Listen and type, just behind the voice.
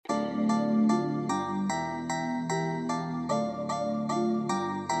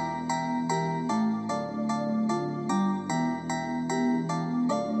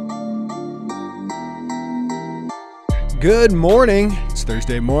Good morning. It's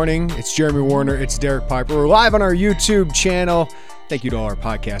Thursday morning. It's Jeremy Warner. It's Derek Piper. We're live on our YouTube channel. Thank you to all our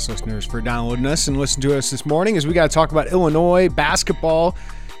podcast listeners for downloading us and listening to us this morning as we got to talk about Illinois basketball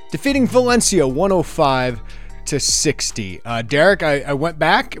defeating Valencia 105-60. Derek, I went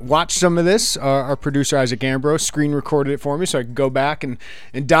back, watched some of this. Our producer, Isaac Ambrose, screen recorded it for me so I could go back and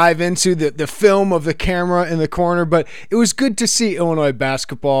dive into the film of the camera in the corner. But it was good to see Illinois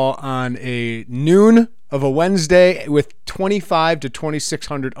basketball on a noon of a Wednesday with 2,500 to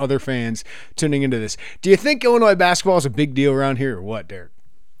 2,600 other fans tuning into this. Do you think Illinois basketball is a big deal around here or what, Derek?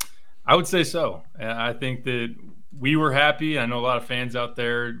 I would say so. I think that we were happy. I know a lot of fans out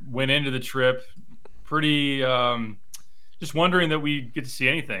there went into the trip pretty just wondering that we'd get to see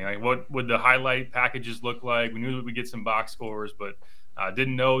anything. Like, what would the highlight packages look like? We knew that we'd get some box scores, but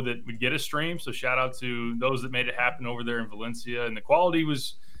didn't know that we'd get a stream. So shout out to those that made it happen over there in Valencia. And the quality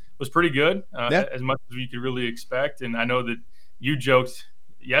was pretty good, as much as we could really expect. And I know that you joked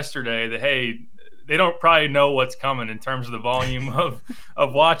yesterday that, hey, they don't probably know what's coming in terms of the volume of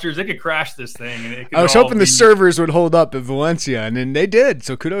watchers. They could crash this thing. And I was hoping the servers would hold up at Valencia, and then they did.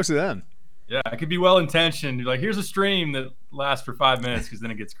 So kudos to them. Yeah, it could be well-intentioned. Like, here's a stream that lasts for 5 minutes because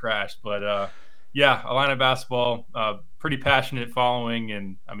then it gets crashed. But, yeah, Illini basketball, pretty passionate following.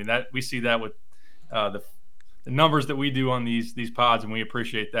 And, I mean, that we see that with the numbers that we do on these pods, and we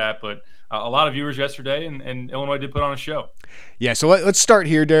appreciate that. But a lot of viewers yesterday, and Illinois did put on a show. Yeah, so let's start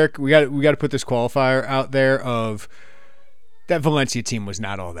here, Derek. We got to put this qualifier out there of that Valencia team was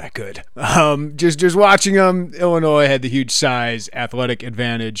not all that good. Just watching them, Illinois had the huge size, athletic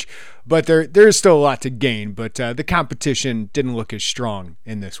advantage, but there is still a lot to gain. But the competition didn't look as strong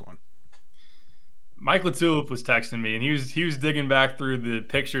in this one. Mike Latulip was texting me, and he was digging back through the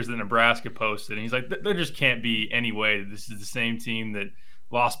pictures that Nebraska posted, and he's like, there just can't be any way that this is the same team that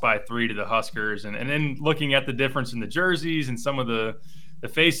lost by 3 to the Huskers. And then looking at the difference in the jerseys and some of the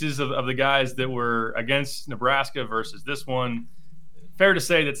faces of the guys that were against Nebraska versus this one, fair to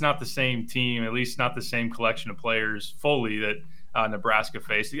say that's not the same team, at least not the same collection of players fully that Nebraska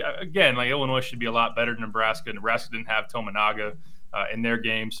faced. Again, like, Illinois should be a lot better than Nebraska. Nebraska didn't have Tominaga in their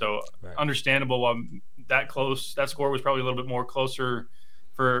game, so right. Understandable why that score was probably a little bit more closer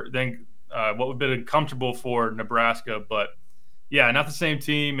than what would have been comfortable for Nebraska. But yeah, not the same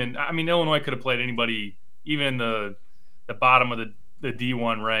team. And I mean, Illinois could have played anybody, even in the bottom of the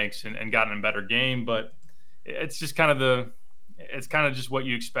D1 ranks, and gotten a better game. But it's just kind of just what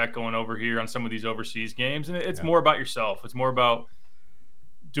you expect going over here on some of these overseas games. And it's more about yourself. It's more about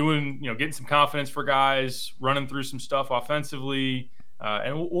getting some confidence for guys, running through some stuff offensively,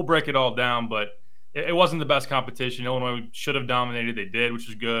 and we'll break it all down. But it wasn't the best competition. Illinois should have dominated. They did, which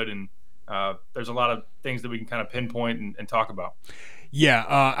is good. And there's a lot of things that we can kind of pinpoint and talk about. Yeah,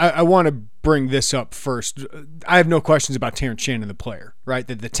 I want to bring this up first. I have no questions about Terrence Shannon, the player, right?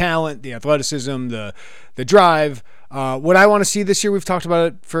 The talent, the athleticism, the drive. What I want to see this year, we've talked about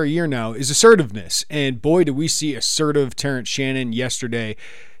it for a year now, is assertiveness. And boy, did we see assertive Terrence Shannon yesterday.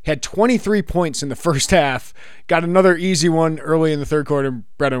 Had 23 points in the first half, got another easy one early in the third quarter.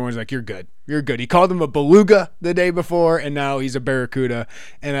 Brett Underwood was like, you're good. You're good. He called him a beluga the day before, and now he's a barracuda.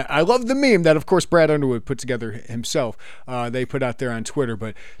 And I love the meme that, of course, Brad Underwood put together himself. They put out there on Twitter.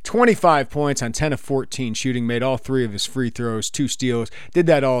 But 25 points on 10 of 14 shooting, made all 3 of his free throws, 2 steals. Did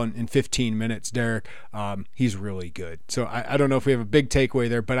that all in 15 minutes, Derek. He's really good. So I don't know if we have a big takeaway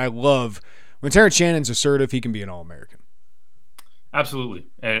there, but I love when Terrence Shannon's assertive, he can be an All-American. Absolutely.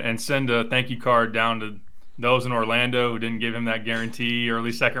 And send a thank you card down to those in Orlando who didn't give him that guarantee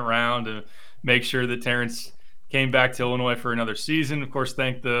early second round to make sure that Terrence came back to Illinois for another season. Of course,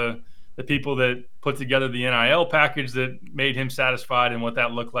 thank the people that put together the NIL package that made him satisfied and what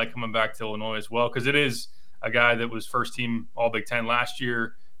that looked like coming back to Illinois as well, because it is a guy that was first team All Big Ten last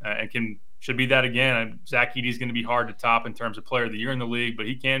year and should be that again. Zach Edey's going to be hard to top in terms of player of the year in the league, but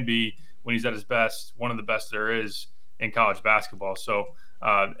he can be, when he's at his best, one of the best there is in college basketball. So,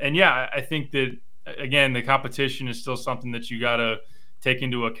 and yeah, I think that, again, the competition is still something that you got to take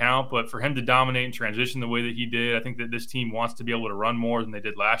into account, but for him to dominate and transition the way that he did, I think that this team wants to be able to run more than they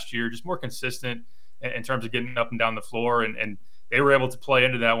did last year, just more consistent in terms of getting up and down the floor. And they were able to play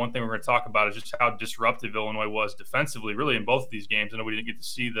into that. One thing we're going to talk about is just how disruptive Illinois was defensively, really, in both of these games. I know we didn't get to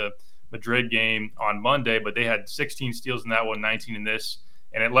see the Madrid game on Monday, but they had 16 steals in that one, 19 in this,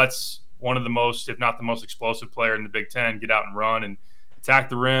 and it lets one of the most, if not the most explosive player in the Big Ten get out and run and attack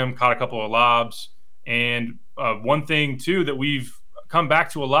the rim, caught a couple of lobs. And one thing, too, that we've come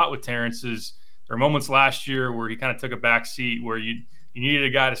back to a lot with Terrence is there were moments last year where he kind of took a back seat, where you needed a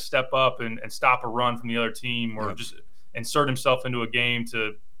guy to step up and stop a run from the other team, or just insert himself into a game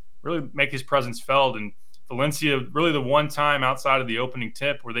to really make his presence felt. And Valencia, really the one time outside of the opening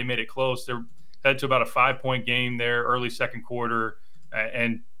tip where they made it close, they're headed to about a 5-point game there early second quarter,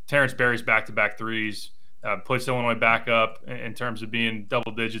 and Terrence Berry's back-to-back threes puts Illinois back up in terms of being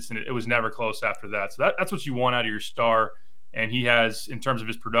double digits, and it was never close after that. So that's what you want out of your star, and he has, in terms of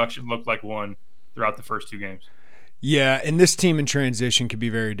his production, looked like one throughout the first two games. Yeah, and this team in transition could be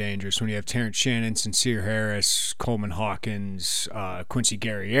very dangerous when you have Terrence Shannon, Sincere Harris, Coleman Hawkins, Quincy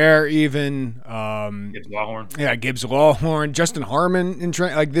Guerriere, even Gibbs Lawhorn. Yeah, Gibbs Lawhorn, Justin Harmon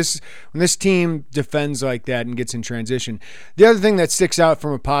like this. When this team defends like that and gets in transition, the other thing that sticks out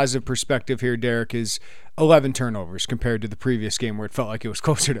from a positive perspective here, Derek, is 11 turnovers compared to the previous game where it felt like it was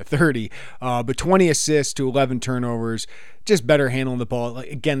closer to 30. But 20 assists to 11 turnovers, just better handling the ball. Like,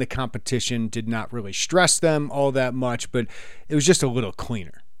 again, the competition did not really stress them all that much, but it was just a little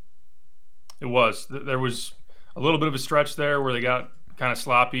cleaner. It was. There was a little bit of a stretch there where they got kind of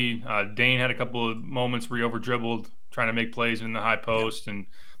sloppy. Dane had a couple of moments where he over-dribbled, trying to make plays in the high post.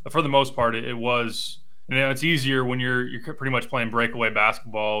 But for the most part, it was – it's easier when you're pretty much playing breakaway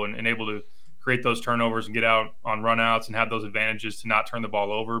basketball and able to – create those turnovers and get out on runouts and have those advantages to not turn the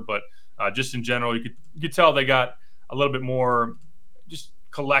ball over. But just in general, you could tell they got a little bit more just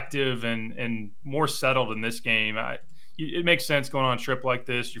collective and more settled in this game. It makes sense going on a trip like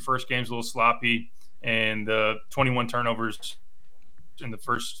this. Your first game's a little sloppy, and the 21 turnovers in the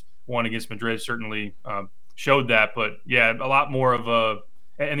first one against Madrid certainly showed that. But yeah, a lot more of a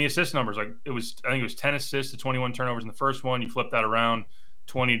 – and the assist numbers, I think it was 10 assists to 21 turnovers in the first one. You flip that around,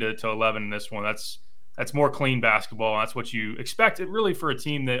 20 to 11 in this one. That's more clean basketball. That's what you expect it really for a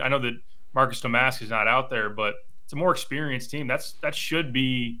team that – I know that Marcus Domask is not out there, but it's a more experienced team. That should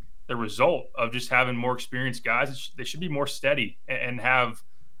be the result of just having more experienced guys. They should be more steady and have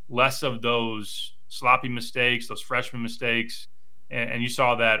less of those sloppy mistakes, those freshman mistakes. And you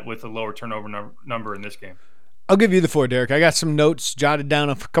saw that with a lower turnover number in this game. I'll give you the floor, Derek. I got some notes jotted down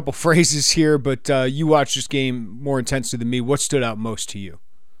of a couple phrases here, but you watched this game more intensely than me. What stood out most to you?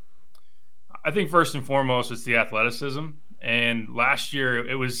 I think first and foremost, it's the athleticism. And last year,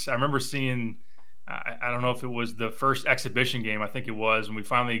 I remember seeing, I don't know if it was the first exhibition game, I think it was, when we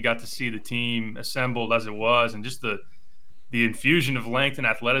finally got to see the team assembled as it was, and just the infusion of length and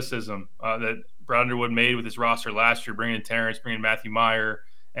athleticism that Brad Underwood made with his roster last year, bringing in Terrence, bringing Matthew Meyer,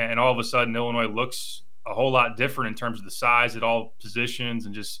 and all of a sudden Illinois looks a whole lot different in terms of the size at all positions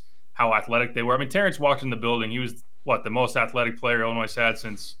and just how athletic they were. I mean, Terrence walked in the building. He was, the most athletic player Illinois had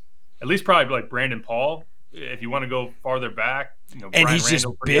since at least probably like Brandon Paul. If you want to go farther back, and Brian he's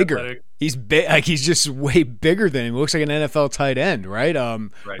Randall, just bigger. Athletic. He's big, like he's just way bigger than him. He looks like an NFL tight end, right?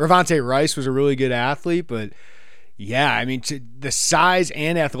 Right. Ravonte Rice was a really good athlete, but yeah, I mean, the size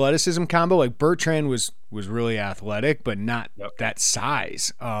and athleticism combo, like Bertrand was really athletic, but not that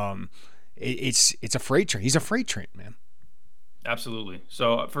size. It's a freight train. He's a freight train, man. Absolutely.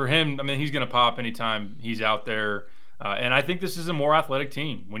 So for him, I mean, he's going to pop anytime he's out there. And I think this is a more athletic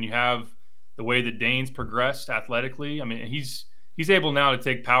team when you have the way that Dane's progressed athletically. I mean, he's able now to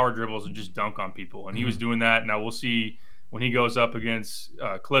take power dribbles and just dunk on people. And he was doing that. Now we'll see when he goes up against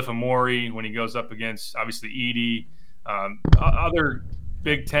Cliff Amori, when he goes up against, obviously, Edey, other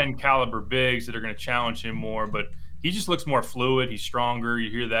Big Ten caliber bigs that are going to challenge him more. But he just looks more fluid. He's stronger. You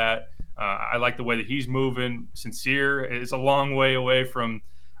hear that. I like the way that he's moving. Sincere is a long way away from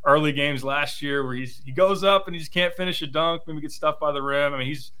early games last year where he goes up and he just can't finish a dunk, maybe get stuffed by the rim. I mean,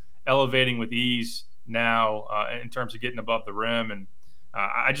 he's elevating with ease now in terms of getting above the rim. And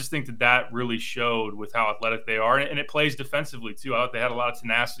I just think that really showed with how athletic they are. And it plays defensively, too. I thought they had a lot of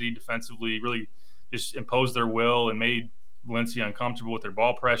tenacity defensively, really just imposed their will and made Valencia uncomfortable with their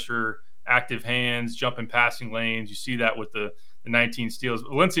ball pressure, active hands, jumping passing lanes. You see that with the 19 steals.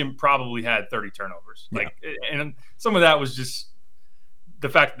 Valencia probably had 30 turnovers. And some of that was just the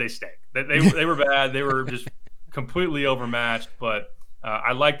fact that they stank. They were bad. They were just completely overmatched. But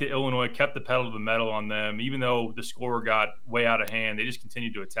I like that Illinois kept the pedal to the metal on them, even though the score got way out of hand. They just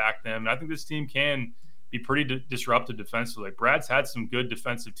continued to attack them. And I think this team can be pretty disruptive defensively. Like Brad's had some good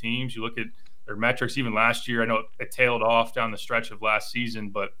defensive teams. You look at their metrics even last year. I know it tailed off down the stretch of last season,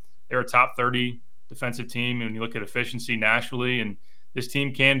 but they were a top 30 defensive team. And you look at efficiency nationally, and this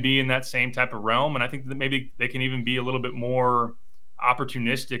team can be in that same type of realm. And I think that maybe they can even be a little bit more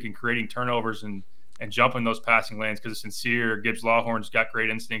opportunistic in creating turnovers and jumping those passing lanes, because it's Sincere. Gibbs Lawhorn's got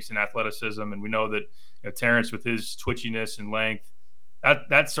great instincts and athleticism. And we know that Terrence with his twitchiness and length,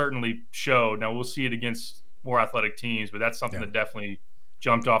 that certainly showed. Now we'll see it against more athletic teams, but that's something that definitely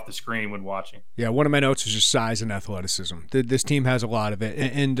jumped off the screen when watching. Yeah, one of my notes was just size and athleticism. This team has a lot of it,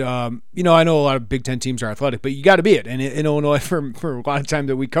 and I know a lot of Big Ten teams are athletic, but you got to be it. And in Illinois, for a lot of time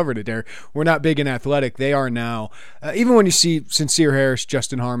that we covered it there, we're not big and athletic. They are now. Even when you see Sincere Harris,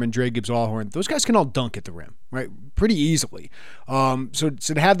 Justin Harmon, Dre Gibbs-Allhorn, those guys can all dunk at the rim, right? Pretty easily. So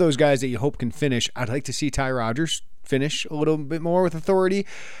to have those guys that you hope can finish, I'd like to see Ty Rodgers finish a little bit more with authority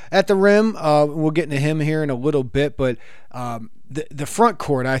at the rim. We'll get into him here in a little bit, but the front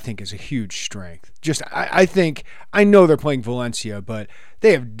court, I think, is a huge strength. I think, I know they're playing Valencia, but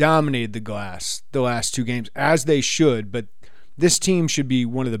they have dominated the glass the last 2 games, as they should, but this team should be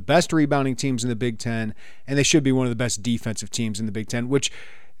one of the best rebounding teams in the Big Ten, and they should be one of the best defensive teams in the Big Ten, which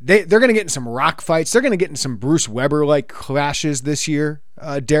they're going to get in some rock fights. They're going to get in some Bruce Weber-like clashes this year,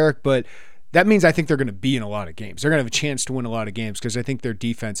 Derek, but that means I think they're going to be in a lot of games. They're going to have a chance to win a lot of games because I think their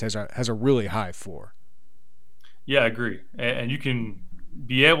defense has a really high floor. Yeah, I agree. And you can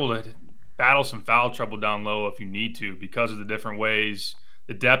be able to battle some foul trouble down low if you need to because of the different ways,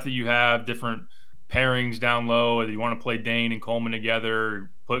 the depth that you have, different pairings down low, whether you want to play Dane and Coleman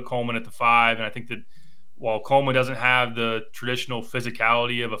together, put Coleman at the 5. And I think that while Coleman doesn't have the traditional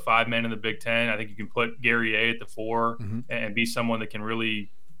physicality of a 5-man in the Big Ten, I think you can put Gary A at the 4 and be someone that can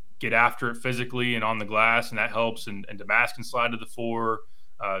really get after it physically and on the glass, and that helps. And Damas can slide to the 4.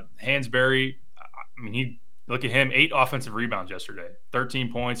 Hansberry, I mean, look at him, 8 offensive rebounds yesterday,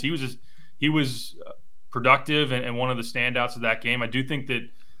 13 points. He was productive and one of the standouts of that game. I do think that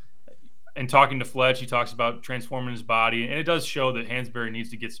in talking to Fletch, he talks about transforming his body, and it does show that Hansberry needs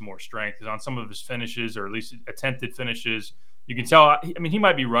to get some more strength because on some of his finishes, or at least attempted finishes, you can tell, I mean, he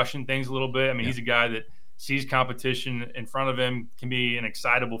might be rushing things a little bit. I mean, He's a guy that sees competition in front of him, can be an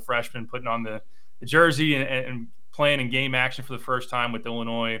excitable freshman putting on the jersey and playing in game action for the first time with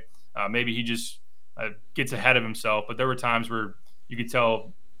Illinois. Maybe he just gets ahead of himself, but there were times where you could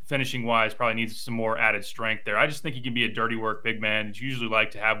tell finishing wise probably needs some more added strength there. I just think he can be a dirty work big man. It's usually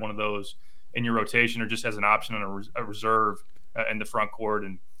like to have one of those in your rotation or just as an option on a reserve in the front court.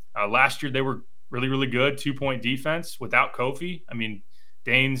 And last year they were really, really good 2-point defense without Kofi. I mean,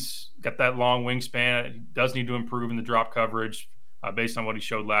 Dane's got that long wingspan. He does need to improve in the drop coverage based on what he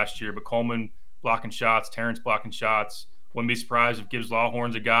showed last year. But Coleman blocking shots, Terrence blocking shots. Wouldn't be surprised if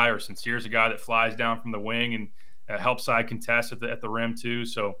Gibbs-Lawhorn's a guy or Sincere's a guy that flies down from the wing and helps side contest at the rim too.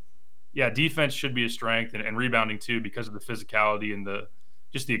 So, yeah, defense should be a strength and rebounding too because of the physicality and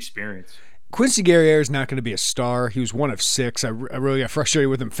just the experience. Quincy Guerriere is not going to be a star. He was 1 of 6. I really got frustrated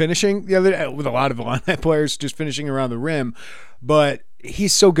with him finishing the other day, with a lot of Illini players just finishing around the rim. But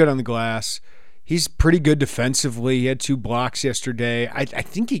he's so good on the glass. He's pretty good defensively. He had 2 blocks yesterday. I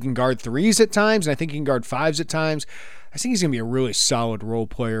think he can guard 3s at times, and I think he can guard 5s at times. I think he's going to be a really solid role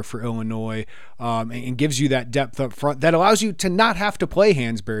player for Illinois and gives you that depth up front that allows you to not have to play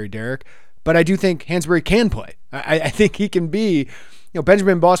Hansberry, Derek. But I do think Hansberry can play. I think he can be,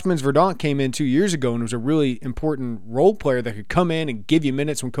 Benjamin Bosmans-Verdonk came in 2 years ago and was a really important role player that could come in and give you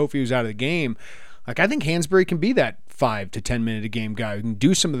minutes when Kofi was out of the game. Like, I think Hansberry can be that 5 to 10 minute a game guy who can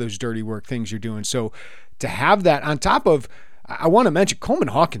do some of those dirty work things you're doing. So to have that on top of, I want to mention Coleman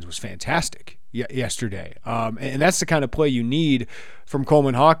Hawkins was fantastic yesterday. And that's the kind of play you need from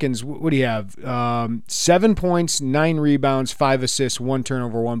Coleman Hawkins. What do you have? 7 points, 9 rebounds, 5 assists, 1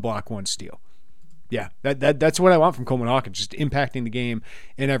 turnover, 1 block, 1 steal. Yeah, that's what I want from Coleman Hawkins, just impacting the game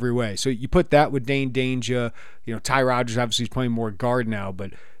in every way. So you put that with Dane Danger, Ty Rodgers obviously is playing more guard now,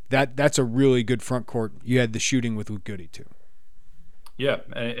 but that's a really good front court. You had the shooting with Luke Goody too. Yeah,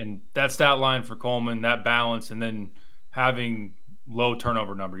 and that stat line for Coleman, that balance, and then having low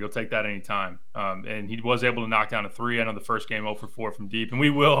turnover number. You'll take that anytime. And he was able to knock down a 3. I know the first game 0 for 4 from deep. And we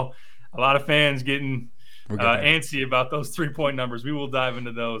will, a lot of fans getting antsy about those 3-point numbers. We will dive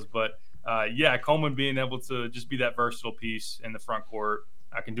into those. But, yeah, Coleman being able to just be that versatile piece in the front court.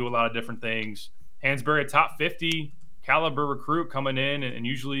 I can do a lot of different things. Hansberry, a top 50 caliber recruit coming in. And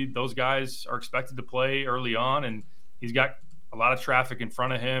usually those guys are expected to play early on. And he's got a lot of traffic in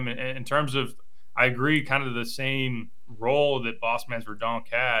front of him. And in terms of, I agree, kind of the same role that Bosmans-Verdonk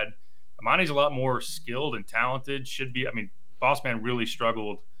had. Amani's a lot more skilled and talented. Bossman really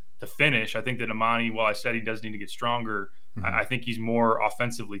struggled to finish. I think that Amani, while I said he does need to get stronger, I think he's more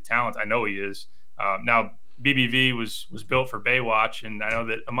offensively talented. I know he is. Now, BBV was built for Baywatch, and I know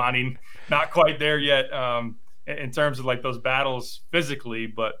that Amani not quite there yet in terms of like those battles physically.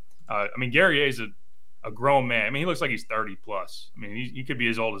 But Guerrier is a grown man. He looks like he's 30 plus. He could be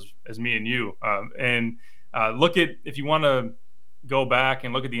as old as me and you. Look at, if you want to go back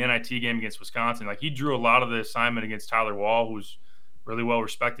and look at the NIT game against Wisconsin, like he drew a lot of the assignment against Tyler Wall, who's a really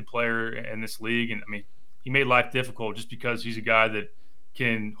well-respected player in this league. And he made life difficult just because he's a guy that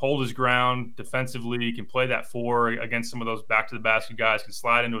can hold his ground defensively, can play that 4 against some of those back-to-the-basket guys, can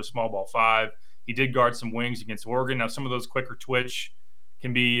slide into a small ball 5. He did guard some wings against Oregon. Now, some of those quicker twitch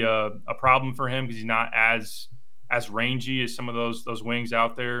can be a problem for him because he's not as rangy as some of those wings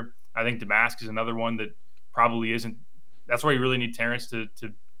out there. I think Damask is another one that probably isn't. That's why you really need Terrence to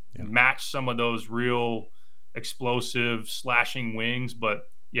match some of those real explosive slashing wings. But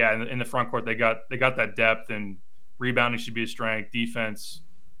yeah, in the front court, they got that depth, and rebounding should be a strength, defense,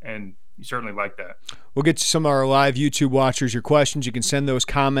 and you certainly like that. We'll get to some of our live YouTube watchers, your questions. You can send those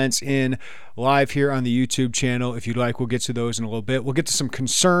comments in live here on the YouTube channel if you'd like. We'll get to those in a little bit. We'll get to some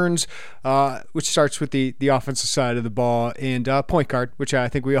concerns, which starts with the offensive side of the ball, and point guard, which I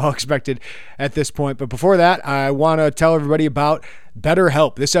think we all expected at this point. But before that, I want to tell everybody about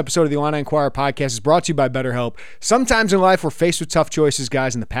BetterHelp. This episode of the Illini Inquirer podcast is brought to you by BetterHelp. Sometimes in life, we're faced with tough choices,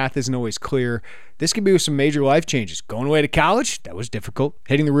 guys, and the path isn't always clear. This can be with some major life changes. Going away to college, that was difficult.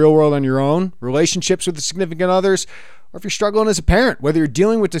 Hitting the real world on your own, relationships with the significant others, or if you're struggling as a parent, whether you're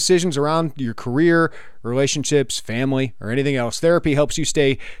dealing with decisions around your career, relationships, family, or anything else, therapy helps you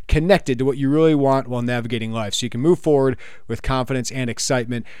stay connected to what you really want while navigating life so you can move forward with confidence and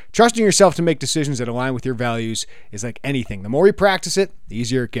excitement. Trusting yourself to make decisions that align with your values is like anything. The more you practice it, the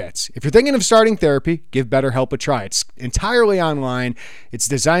easier it gets. If you're thinking of starting therapy, give BetterHelp a try. It's entirely online. It's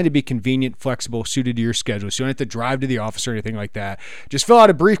designed to be convenient, flexible, suited to your schedule, so you don't have to drive to the office or anything like that. Just fill out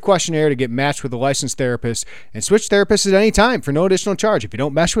a brief questionnaire to get matched with a licensed therapist and switch therapists at any time for no additional charge. If you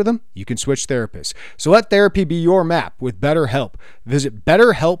don't mesh with them, you can switch therapists. So let therapy be your map with BetterHelp. Visit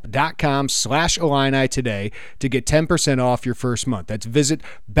BetterHelp.com/Illini today to get 10% off your first month. That's visit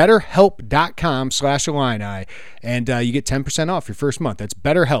BetterHelp.com/Illini and you get 10% off your first month. That's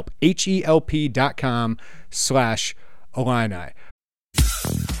BetterHelp, HELP.com/Illini.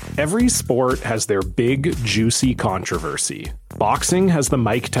 Every sport has their big, juicy controversy. Boxing has the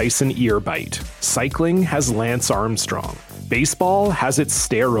Mike Tyson ear bite. Cycling has Lance Armstrong. Baseball has its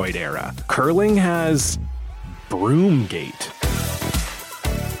steroid era. Curling has Broomgate.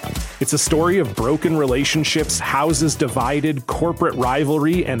 It's a story of broken relationships, houses divided, corporate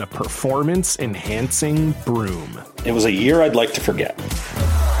rivalry, and a performance-enhancing broom. It was a year I'd like to forget.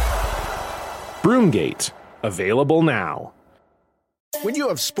 Broomgate, available now. When you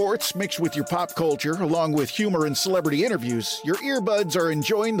have sports mixed with your pop culture, along with humor and celebrity interviews, your earbuds are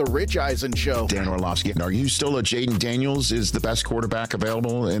enjoying The Rich Eisen Show. Dan Orlovsky, are you still a Jaden Daniels is the best quarterback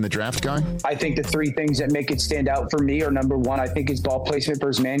available in the draft guy? I think the three things that make it stand out for me are, number one, I think his ball placement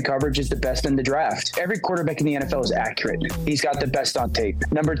versus man coverage is the best in the draft. Every quarterback in the NFL is accurate. He's got the best on tape.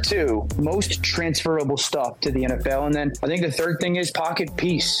 Number two, most transferable stuff to the NFL. And then I think the third thing is pocket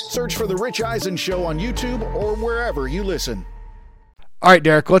peace. Search for The Rich Eisen Show on YouTube or wherever you listen. All right,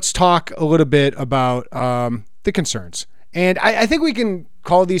 Derek, let's talk a little bit about the concerns. And I think we can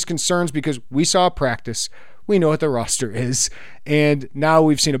call these concerns because we saw a practice. We know what the roster is. And now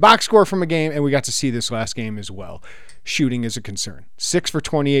we've seen a box score from a game, and we got to see this last game as well. Shooting is a concern. 6 for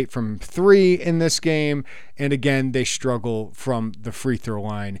 28 from 3 in this game. And again, they struggle from the free throw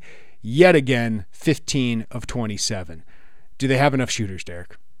line. Yet again, 15 of 27. Do they have enough shooters,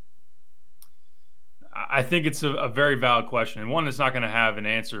 Derek? I think it's a very valid question, and one that's not going to have an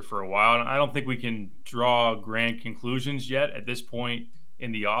answer for a while. And I don't think we can draw grand conclusions yet at this point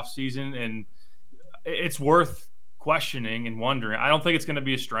in the offseason, and it's worth questioning and wondering. I don't think it's going to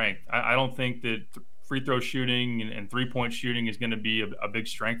be a strength. I don't think that free throw shooting and three-point shooting is going to be a big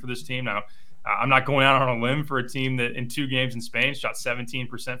strength for this team. Now, I'm not going out on a limb for a team that in 2 games in Spain shot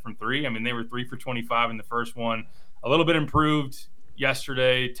 17% from 3. I mean, they were 3 for 25 in the first one. A little bit improved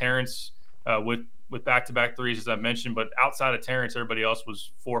yesterday. Terrence with back-to-back threes, as I mentioned, but outside of Terrence, everybody else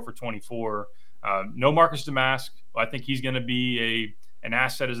was 4 for 24. No Marcus Damask. I think he's going to be an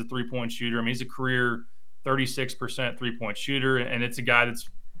asset as a three-point shooter. I mean, he's a career 36% three-point shooter, and it's a guy that's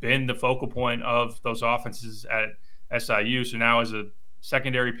been the focal point of those offenses at SIU. So now as a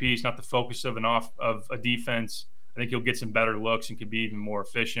secondary piece, not the focus of a defense, I think he'll get some better looks and could be even more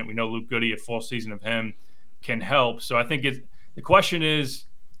efficient. We know Luke Goody, a full season of him, can help. So I think the question is,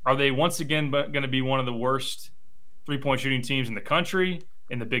 are they once again going to be one of the worst three-point shooting teams in the country,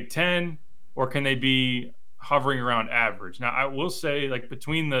 in the Big Ten, or can they be hovering around average? Now, I will say, like,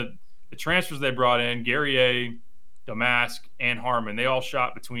 between the transfers they brought in, Guerrier, Damask, and Harmon, they all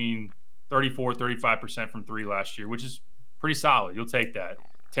shot between 34-35% from 3 last year, which is pretty solid. You'll take that.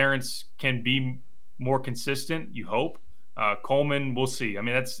 Terrence can be more consistent, you hope. Coleman, we'll see. I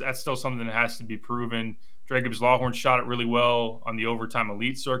mean, that's still something that has to be proven. Jacobs Lawhorn shot it really well on the overtime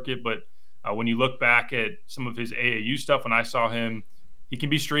elite circuit, but when you look back at some of his AAU stuff, when I saw him, he can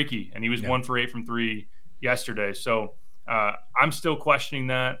be streaky, and he was 1 for 8 from 3 yesterday. So I'm still questioning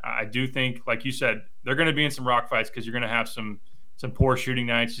that. I do think, like you said, they're going to be in some rock fights because you're going to have some poor shooting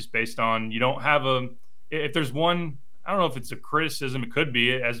nights just based on you don't have if there's one, I don't know if it's a criticism, it could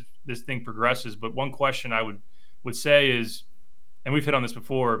be as this thing progresses, but one question I would say is, and we've hit on this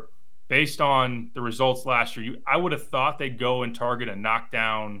before, based on the results last year, I would have thought they'd go and target a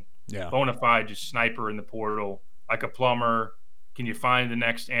knockdown, bona fide just sniper in the portal, like a Plummer. Can you find the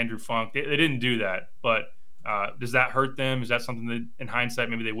next Andrew Funk? They didn't do that, but does that hurt them? Is that something that, in hindsight,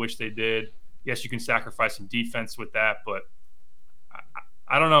 maybe they wish they did? Yes, you can sacrifice some defense with that, but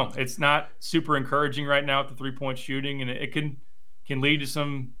I don't know. It's not super encouraging right now with the 3-point shooting, and it can lead to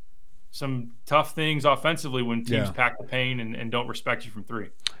some tough things offensively when teams pack the paint and don't respect you from three.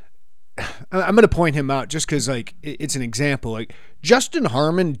 I'm going to point him out just because, like, it's an example. Like, Justin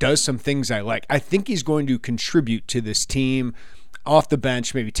Harmon does some things I like. I think he's going to contribute to this team off the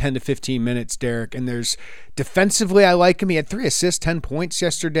bench, maybe 10 to 15 minutes, Derek. And there's defensively, I like him. He had 3 assists, 10 points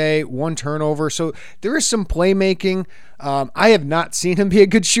yesterday, 1 turnover. So there is some playmaking. I have not seen him be a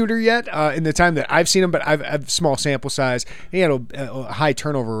good shooter yet in the time that I've seen him, but I've small sample size. He had a high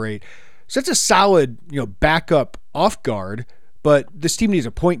turnover rate. So that's a solid, backup off guard. But this team needs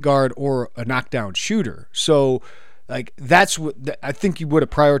a point guard or a knockdown shooter. So, like, that's what I think you would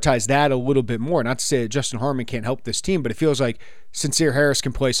have prioritized that a little bit more. Not to say that Justin Harmon can't help this team, but it feels like Sincere Harris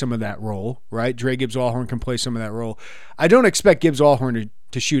can play some of that role, right? Dre Gibbs-Allhorn can play some of that role. I don't expect Gibbs-Allhorn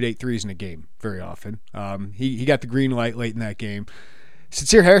to shoot 8 threes in a game very often. He got the green light late in that game.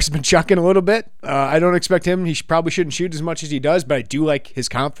 Sincere Harris has been chucking a little bit. I don't expect him. He probably shouldn't shoot as much as he does, but I do like his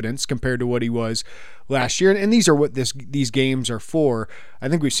confidence compared to what he was last year. And these are what these games are for. I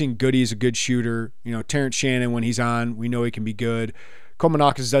think we've seen Goody as a good shooter. Terrence Shannon, when he's on, we know he can be good.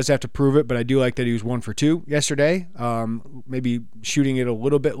 Komonakis does have to prove it, but I do like that he was 1 for 2 yesterday. Maybe shooting it a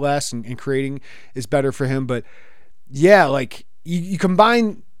little bit less and creating is better for him. But yeah, like you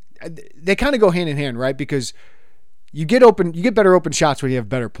combine, they kind of go hand in hand, right? Because you get better open shots when you have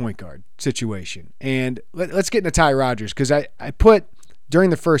better point guard situation. And let's get into Ty Rodgers, because I put during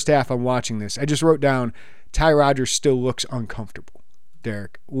the first half, I'm watching this, I just wrote down Ty Rodgers still looks uncomfortable.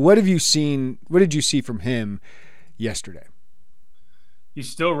 Derek, what have you seen? What did you see from him yesterday? He's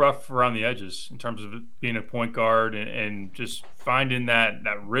still rough around the edges in terms of being a point guard and just finding that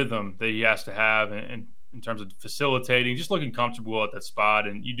rhythm that he has to have and in terms of facilitating, just looking comfortable at that spot.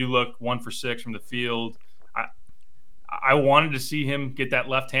 And you do look 1 for 6 from the field. I wanted to see him get that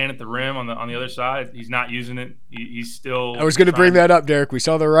left hand at the rim on the other side. He's not using it. He's still. I was going to bring that up, Derek. We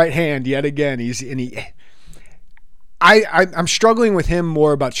saw the right hand yet again. I'm struggling with him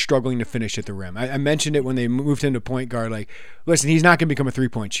more about struggling to finish at the rim. I mentioned it when they moved him to point guard. Like, listen, he's not going to become a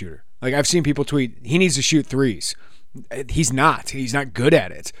 3-point shooter. Like, I've seen people tweet, he needs to shoot threes. He's not. He's not good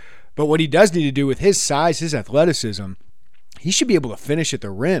at it. But what he does need to do with his size, his athleticism, he should be able to finish at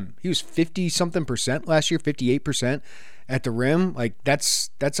the rim. He was 50-something% last year, 58% at the rim. Like, that's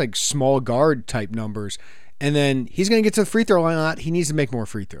like small guard type numbers. And then he's going to get to the free throw line a lot. He needs to make more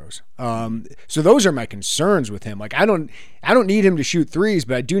free throws. So those are my concerns with him. Like, I don't need him to shoot threes,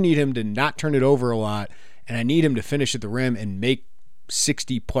 but I do need him to not turn it over a lot. And I need him to finish at the rim and make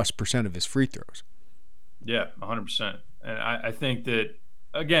 60+% of his free throws. Yeah, 100%. And I think that,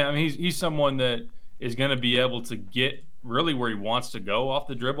 again, I mean, he's someone that is going to be able to get really where he wants to go off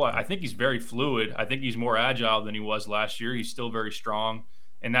the dribble. I think he's very fluid. I think he's more agile than he was last year. He's still very strong,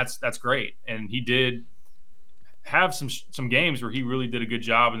 and that's great. And he did have some games where he really did a good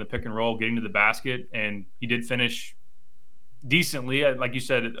job in the pick and roll, getting to the basket, and he did finish decently. Like you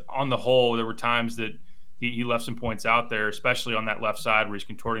said, on the whole, there were times that he left some points out there, especially on that left side where he's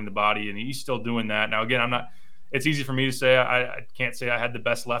contorting the body, and he's still doing that. Now, again, it's easy for me to say. I can't say I had the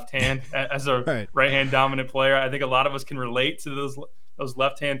best left hand as a right-hand dominant player. I think a lot of us can relate to those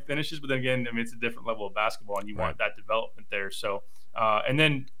left-hand finishes, but then again, I mean, it's a different level of basketball, and you want that development there. So, and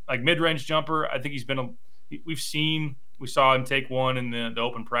then like mid-range jumper, I think we saw him take one in the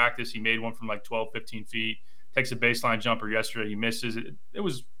open practice. He made one from like 12, 15 feet. Takes a baseline jumper yesterday. He misses it. It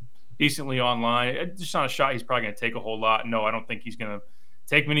was decently online. Just not a shot he's probably going to take a whole lot. No, I don't think he's going to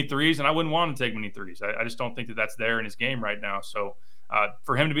take many threes, and I wouldn't want him to take many threes. I just don't think that that's there in his game right now. So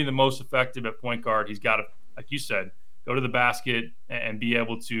for him to be the most effective at point guard, he's got to, like you said, go to the basket and be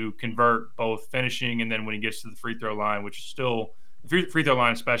able to convert both finishing and then when he gets to the free throw line, which is still – the free throw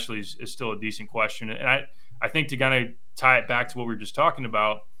line especially is still a decent question. And I think to kind of tie it back to what we were just talking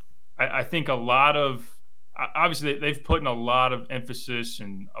about, I think a lot of – obviously they've put in a lot of emphasis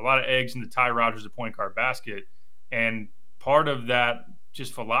and a lot of eggs in the Ty Rodgers at point guard basket, and part of that –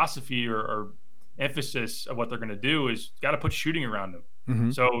 just philosophy or emphasis of what they're going to do is got to put shooting around them.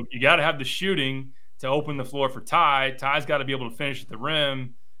 Mm-hmm. So you got to have the shooting to open the floor for Ty. Ty's got to be able to finish at the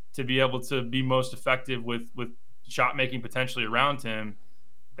rim to be able to be most effective with shot making potentially around him.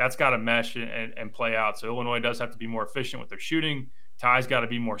 That's got to mesh and play out. So Illinois does have to be more efficient with their shooting. Ty's got to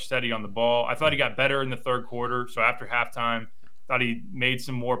be more steady on the ball. I thought he got better in the third quarter. So after halftime, thought he made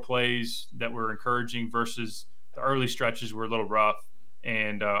some more plays that were encouraging versus the early stretches were a little rough.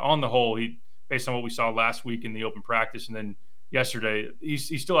 And on the whole, he, based on what we saw last week in the open practice and then yesterday, he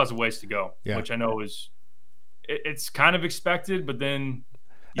still has a ways to go, which I know it's kind of expected, but then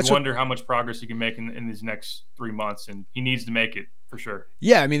you wonder how much progress he can make in these next 3 months, and he needs to make it for sure.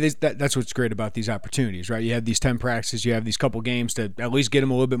 Yeah, I mean, that's what's great about these opportunities, right? You have these 10 practices, you have these couple games to at least get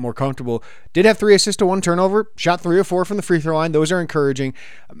him a little bit more comfortable. Did have 3 assists to 1 turnover, shot 3 of 4 from the free throw line. Those are encouraging.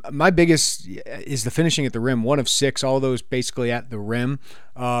 My biggest is the finishing at the rim, 1 of 6, all those basically at the rim.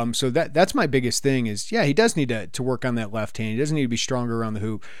 So that's my biggest thing is, he does need to work on that left hand. He doesn't need to be stronger around the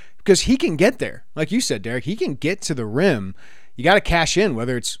hoop because he can get there. Like you said, Derek, he can get to the rim. You got to cash in,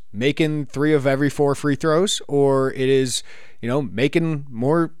 whether it's making 3 of every 4 free throws or it is, making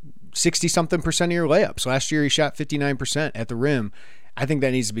more 60-something% of your layups. Last year he shot 59% at the rim. I think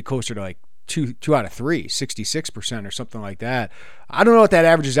that needs to be closer to like 2 out of 3, 66% or something like that. I don't know what that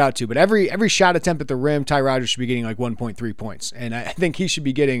averages out to, but every shot attempt at the rim, Ty Rodgers should be getting like 1.3 points. And I think he should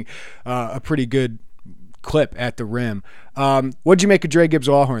be getting a pretty good clip at the rim. What'd you make of Dre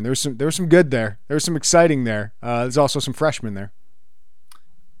Gibbs-Lawhorn? There was some good there. There was some exciting there. There's also some freshmen there.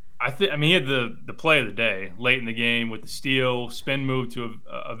 He had the play of the day late in the game with the steal, spin move to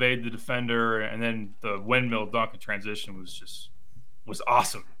evade the defender, and then the windmill dunk in transition was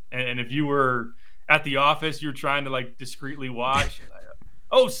awesome. And if you were at the office, you were trying to like discreetly watch.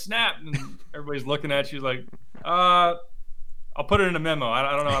 Oh snap! And everybody's looking at you like, I'll put it in a memo.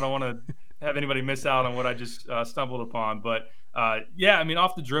 I don't know. I don't want to have anybody miss out on what I just stumbled upon. But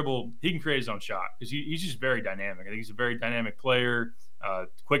off the dribble, he can create his own shot because he's just very dynamic. I think he's a very dynamic player,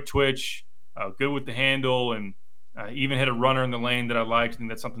 quick twitch, good with the handle, and even hit a runner in the lane that I liked. I think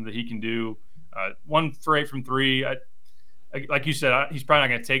that's something that he can do. 1 for 8 from 3. Like you said, he's probably not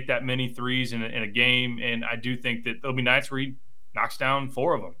going to take that many threes in a game, and I do think that there'll be nights where he knocks down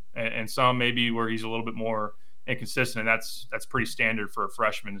 4 of them, and some maybe where he's a little bit more inconsistent, and that's pretty standard for a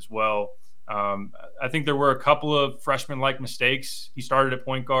freshman as well. I think there were a couple of freshman-like mistakes. He started at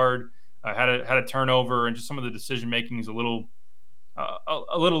point guard, had a turnover, and just some of the decision making is a little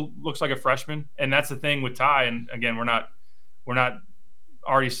looks like a freshman. And that's the thing with Ty. And again, we're not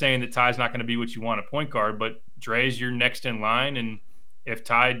already saying that Ty's not going to be what you want at point guard, but Dre's your next in line. And if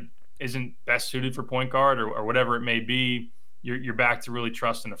Ty isn't best suited for point guard or whatever it may be, you're back to really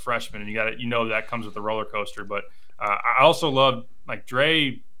trusting a freshman, and that comes with the roller coaster. But I also love like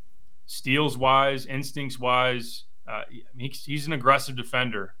Dre. Steals wise, instincts wise, he's an aggressive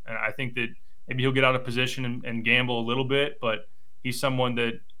defender, and I think that maybe he'll get out of position and gamble a little bit, but he's someone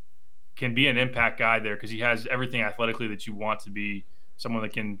that can be an impact guy there because he has everything athletically that you want to be someone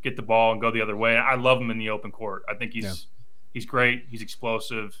that can get the ball and go the other way. I love him in the open court. I think he's great. He's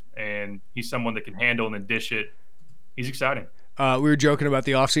explosive, and he's someone that can handle and then dish it. He's exciting. We were joking about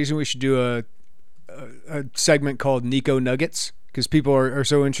the offseason. We should do a segment called Nico Nuggets, because people are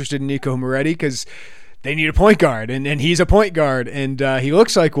so interested in Nico Moretti because they need a point guard, and he's a point guard, and he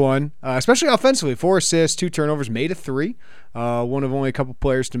looks like one, especially offensively. 4 assists, 2 turnovers, made a 3. One of only a couple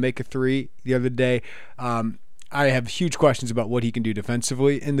players to make a 3 the other day. I have huge questions about what he can do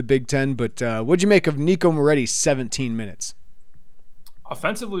defensively in the Big Ten, but what'd you make of Nico Moretti's 17 minutes?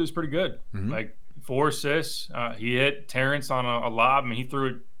 Offensively, it was pretty good. Mm-hmm. Like 4 assists. He hit Terrence on a lob. He threw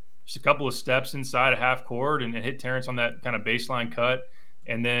it just a couple of steps inside a half court and hit Terrence on that kind of baseline cut.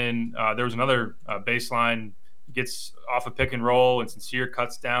 And then there was another baseline, gets off a pick and roll, and Sincere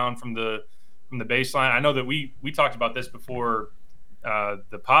cuts down from the baseline. I know that we talked about this before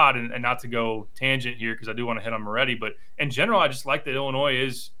the pod, and not to go tangent here because I do want to hit on Moretti, but in general, I just like that Illinois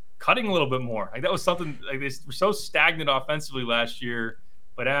is cutting a little bit more. Like that was something like they were so stagnant offensively last year,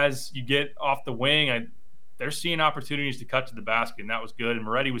 but as you get off the wing, they're seeing opportunities to cut to the basket, and that was good. And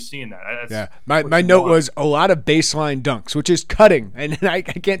Moretti was seeing that. My note was a lot of baseline dunks, which is cutting. And I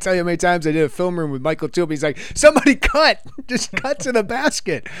can't tell you how many times I did a film room with Michael Tilby. He's like, somebody cut, just cut to the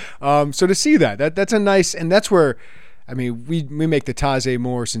basket. So to see that's a nice, and that's where, we make the Taze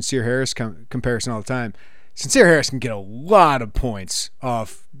Moore Sincere Harris comparison all the time. Sincere Harris can get a lot of points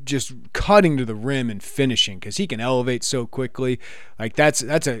off just cutting to the rim and finishing because he can elevate so quickly. Like that's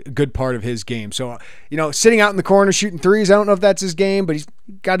a good part of his game. So, sitting out in the corner shooting threes, I don't know if that's his game, but he's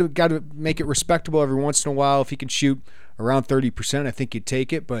got to make it respectable every once in a while. If he can shoot around 30%, I think you'd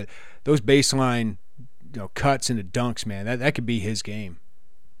take it. But those baseline, cuts into dunks, man, that could be his game.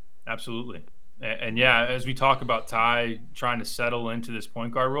 Absolutely. And yeah, as we talk about Ty trying to settle into this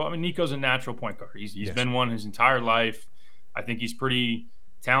point guard role, I mean, Nico's a natural point guard. He's Yes. been one his entire life. I think he's pretty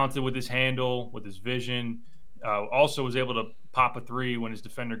talented with his handle, with his vision. Also was able to pop a three when his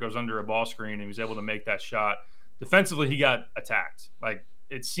defender goes under a ball screen, and he was able to make that shot. Defensively, he got attacked. Like,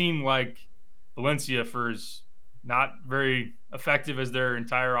 it seemed like Valencia, for as not very effective as their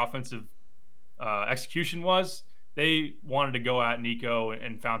entire offensive execution was, they wanted to go at Nico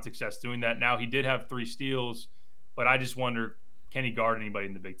and found success doing that. Now, he did have 3 steals, but I just wonder, can he guard anybody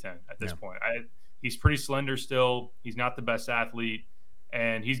in the Big Ten at this point? He's pretty slender still. He's not the best athlete,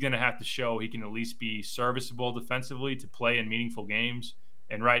 and he's going to have to show he can at least be serviceable defensively to play in meaningful games.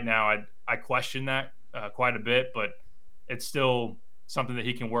 And right now, I question that quite a bit, but it's still something that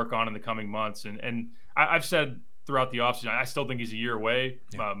he can work on in the coming months. And I've said throughout the offseason, I still think he's a year away,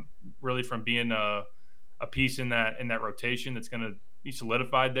 really, from being a piece in that rotation that's going to be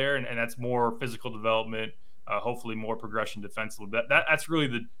solidified there, and that's more physical development, hopefully more progression defensively. That's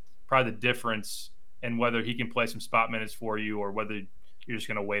really probably the difference in whether he can play some spot minutes for you or whether you're just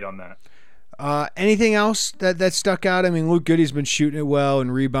going to wait on that. Anything else that stuck out? I mean, Luke Goody's been shooting it well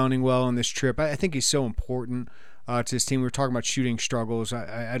and rebounding well on this trip. I think he's so important to this team. We were talking about shooting struggles.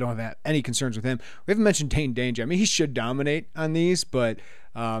 I don't have any concerns with him. We haven't mentioned Dane Danger. I mean, he should dominate on these, but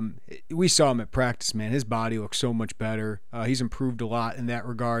we saw him at practice, man. His body looks so much better. He's improved a lot in that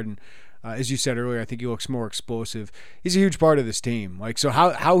regard, and as you said earlier, I think he looks more explosive. He's a huge part of this team. Like, so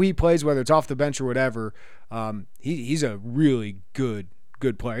how he plays, whether it's off the bench or whatever, he's a really good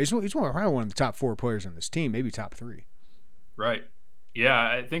player. He's probably one of the top 4 players on this team, maybe top 3. Right. Yeah,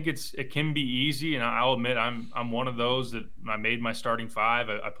 I think it can be easy, and I'll admit I'm one of those that I made my starting 5.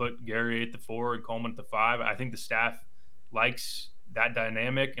 I put Gary at the 4 and Coleman at the 5. I think the staff likes that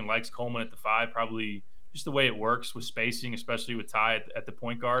dynamic and likes Coleman at the 5, probably just the way it works with spacing, especially with Ty at the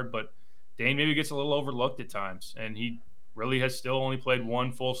point guard. But Dane maybe gets a little overlooked at times, and he really has still only played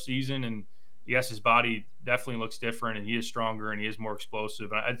 1 full season. And yes, his body definitely looks different, and he is stronger and he is more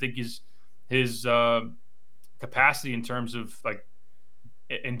explosive. And I think his capacity in terms of like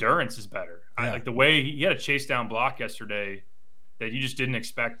endurance is better. Yeah. Like the way he had a chase down block yesterday that you just didn't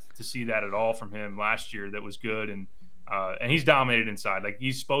expect to see that at all from him last year. That was good. And he's dominated inside. Like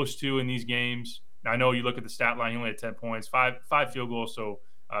he's supposed to in these games. Now, I know you look at the stat line, he only had 10 points, five field goals. So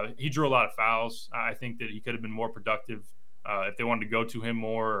he drew a lot of fouls. I think that he could have been more productive if they wanted to go to him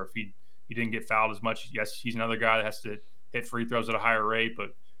more, or if he didn't get fouled as much. Yes, he's another guy that has to hit free throws at a higher rate.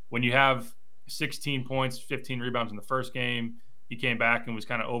 But when you have 16 points, 15 rebounds in the first game, he came back and was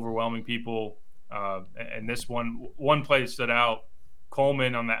kind of overwhelming people. And this one play that stood out,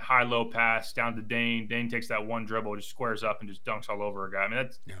 Coleman on that high-low pass down to Dane. Dane takes that one dribble, just squares up and just dunks all over a guy. I mean,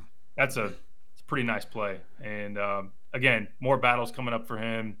 it's a pretty nice play. And, again, more battles coming up for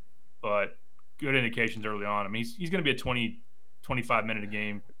him, but good indications early on. I mean, he's going to be a 20, 25-minute a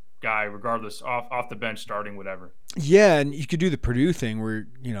game guy, regardless, off the bench, starting, whatever. Yeah, and you could do the Purdue thing where,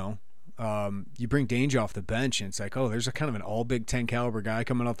 you bring Danger off the bench, and it's like, oh, there's a kind of an all Big Ten caliber guy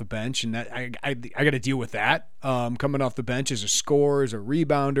coming off the bench, and that I got to deal with that coming off the bench as a scorer, as a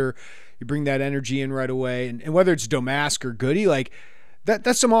rebounder. You bring that energy in right away, and whether it's Domask or Goody, like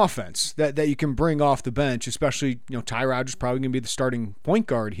that's some offense that you can bring off the bench. Especially, Ty Rodgers probably going to be the starting point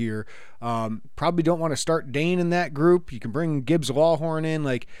guard here. Probably don't want to start Dane in that group. You can bring Gibbs Lawhorn in,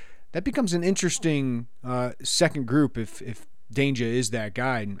 like that becomes an interesting second group if Danger is that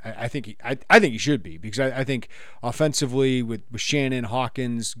guy, and I think he should be, because I think offensively with Shannon,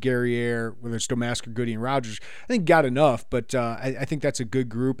 Hawkins, Guerriere, whether it's Domask or Goody and Rodgers, I think got enough. But I think that's a good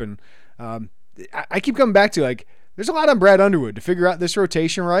group, and I keep coming back to, like, there's a lot on Brad Underwood to figure out this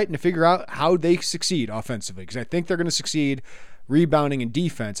rotation right and to figure out how they succeed offensively, because I think they're going to succeed rebounding and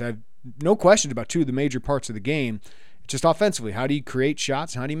defense. I have no question about 2 of the major parts of the game. It's just offensively, how do you create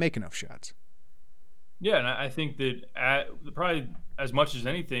shots and how do you make enough shots? Yeah, and I think that probably as much as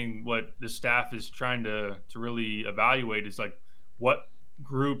anything, what the staff is trying to really evaluate is like what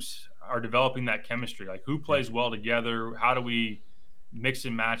groups are developing that chemistry, like who plays well together, how do we mix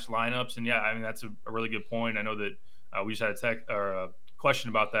and match lineups. And yeah, I mean, that's a really good point. I know that we just had a question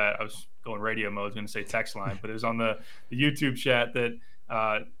about that. I was going radio mode, I was going to say text line, but it was on the YouTube chat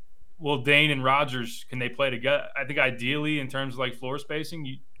that will Dane and Rodgers, can they play together? I think ideally in terms of like floor spacing,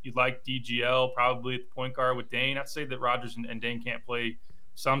 you'd like DGL probably at the point guard with Dane. I'd say that Rodgers and Dane can't play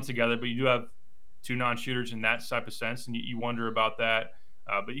some together, but you do have 2 non-shooters in that type of sense, and you wonder about that.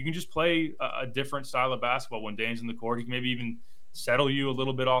 But you can just play a different style of basketball when Dane's in the court. He can maybe even settle you a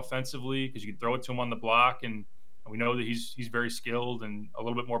little bit offensively because you can throw it to him on the block, and we know that he's very skilled and a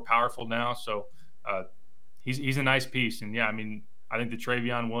little bit more powerful now. So he's a nice piece. And, yeah, I mean, I think the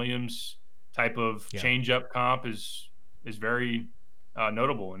Travion Williams type of change-up comp is very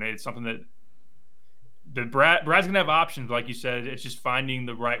notable, and it's something that Brad's going to have options, like you said. It's just finding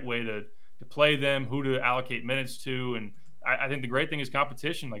the right way to play them, who to allocate minutes to, and I think the great thing is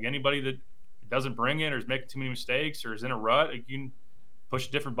competition. Like anybody that doesn't bring it or is making too many mistakes or is in a rut, you can push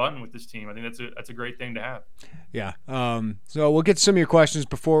a different button with this team. I think that's a great thing to have. Yeah. So we'll get to some of your questions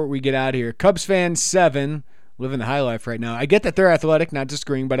before we get out of here. Cubs fan 7, living the high life right now. I get that they're athletic, not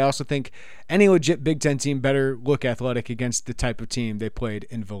disagreeing, but I also think any legit Big Ten team better look athletic against the type of team they played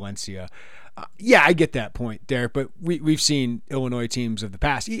in Valencia. Yeah, I get that point, Derek, but we've seen Illinois teams of the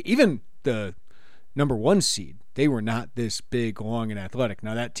past, even the number 1 seed, they were not this big, long, and athletic.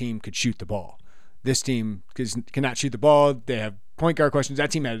 Now, that team could shoot the ball. This team cannot shoot the ball. They have point guard questions.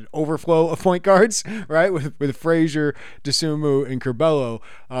 That team had an overflow of point guards, right, with Frazier, DeSumo, and Curbelo.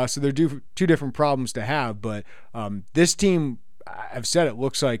 So they're two different problems to have. But this team, I've said it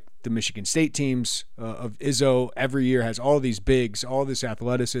looks like the Michigan State teams of Izzo every year has all these bigs, all this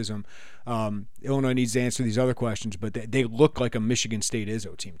athleticism. Illinois needs to answer these other questions, but they look like a Michigan State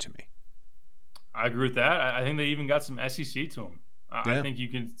Izzo team to me. I agree with that. I think they even got some SEC to them. I think you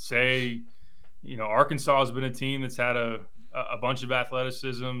can say, Arkansas has been a team that's had a bunch of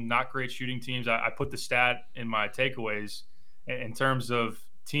athleticism, not great shooting teams. I put the stat in my takeaways in terms of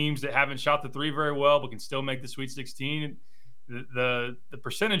teams that haven't shot the three very well but can still make the Sweet 16. The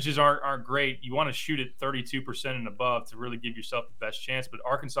percentages aren't great. You want to shoot at 32% and above to really give yourself the best chance. But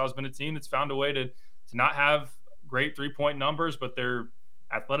Arkansas has been a team that's found a way to not have great three-point numbers, but their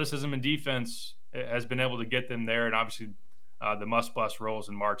athleticism and defense has been able to get them there. And obviously the must-bust rolls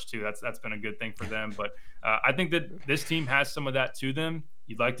in March too. That's been a good thing for them. But I think that this team has some of that to them.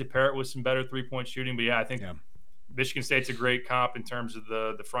 You'd like to pair it with some better three-point shooting. But, I think Michigan State's a great comp in terms of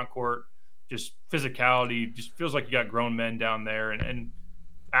the front court, just physicality. Just feels like you got grown men down there and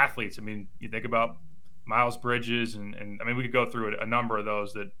athletes. I mean, you think about Miles Bridges and I mean, we could go through a number of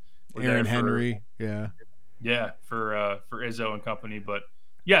those that were Aaron there Henry. For Izzo and company. But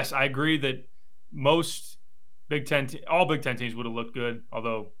yes, I agree that most all Big Ten teams would have looked good,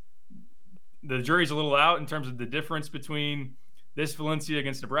 although the jury's a little out in terms of the difference between this Valencia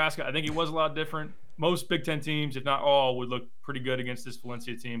against Nebraska. I think it was a lot different. Most Big Ten teams, if not all, would look pretty good against this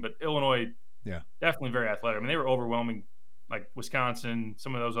Valencia team, but Illinois, definitely very athletic. I mean, they were overwhelming, like Wisconsin,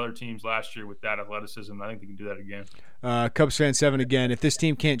 some of those other teams last year with that athleticism. I think they can do that again. Cubs fan 7 again. If this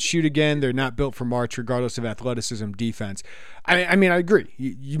team can't shoot again, they're not built for March, regardless of athleticism, defense. I mean, I agree.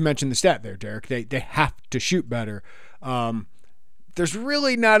 You mentioned the stat there, Derek. They have to shoot better. There's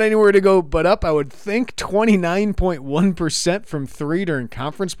really not anywhere to go but up, I would think. 29.1% from 3 during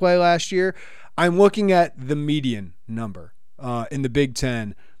conference play last year. I'm looking at the median number in the Big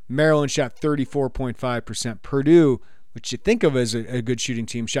Ten. Maryland shot 34.5%. Purdue, which you think of as a good shooting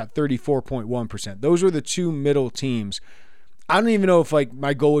team, shot 34.1%. Those were the two middle teams. I don't even know if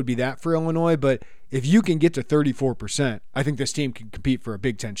my goal would be that for Illinois, but if you can get to 34%, I think this team can compete for a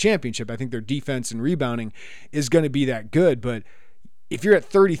Big Ten championship. I think their defense and rebounding is going to be that good, but if you're at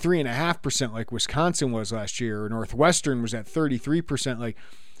 33.5% like Wisconsin was last year, or Northwestern was at 33%,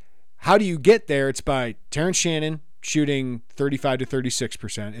 how do you get there? It's by Terrence Shannon shooting 35 to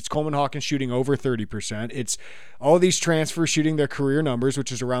 36%. It's Coleman Hawkins shooting over 30%. It's all these transfers shooting their career numbers,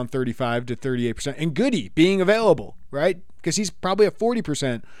 which is around 35 to 38%. And Goody being available, right? Because he's probably a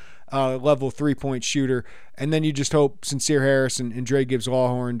 40% level three-point shooter. And then you just hope Sincere Harris and Dre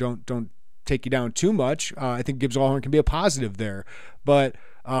Gibbs-Lawhorn don't take you down too much. I think Gibbs-Lawhorn can be a positive there. But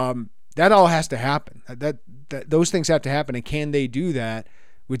that all has to happen. Those things have to happen. And can they do that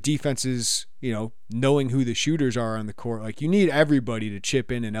with defenses, knowing who the shooters are on the court? You need everybody to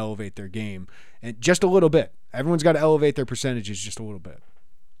chip in and elevate their game, and just a little bit. Everyone's got to elevate their percentages just a little bit.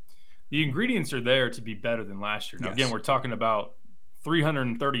 The ingredients are there to be better than last year. Now, Again, we're talking about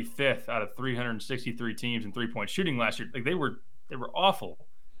 335th out of 363 teams in three-point shooting last year. They were awful.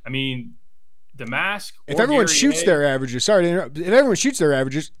 I mean, Damask. If everyone shoots their averages, sorry to interrupt. If everyone shoots their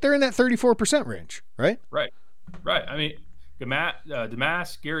averages, they're in that 34% range, right? Right. I mean,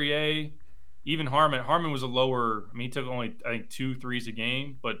 Damask, Guerrier, even Harmon. Harmon was a lower. I mean, he took only, I think, 2 threes a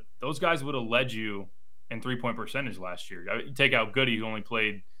game, but those guys would have led you in three-point percentage last year. You take out Goody, who only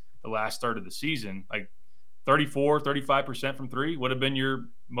played the last third of the season. 35% from 3 would have been your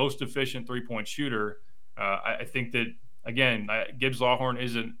most efficient three-point shooter. I think that, again, Gibbs-Lawhorn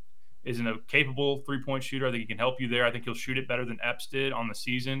isn't a capable three-point shooter. I think he can help you there. I think he'll shoot it better than Epps did on the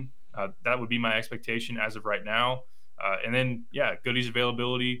season. That would be my expectation as of right now. And then, Goody's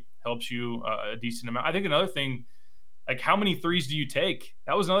availability helps you a decent amount. I think another thing, how many threes do you take?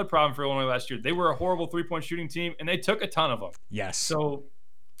 That was another problem for Illinois last year. They were a horrible three-point shooting team, and they took a ton of them. Yes. So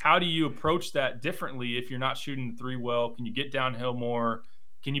how do you approach that differently if you're not shooting the three well? Can you get downhill more?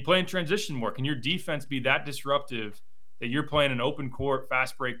 Can you play in transition more? Can your defense be that disruptive that you're playing an open court,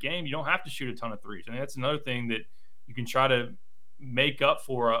 fast break game? You don't have to shoot a ton of threes. And that's another thing that you can try to make up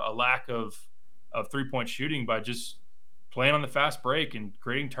for a lack of three-point shooting by just playing on the fast break and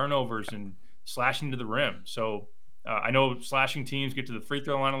creating turnovers and slashing to the rim. So I know slashing teams get to the free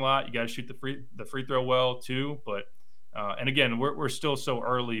throw line a lot. You got to shoot the free throw well too. But and again, we're still so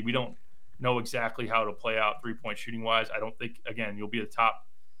early. We don't know exactly how to play out 3-point shooting wise. I don't think, again, you'll be a top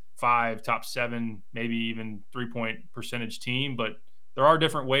 5, top 7, maybe even 3-point percentage team. But there are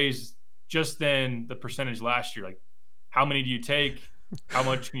different ways just than the percentage last year. Like, how many do you take? How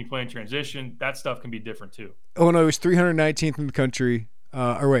much can you play in transition? That stuff can be different too. Illinois was 319th in the country.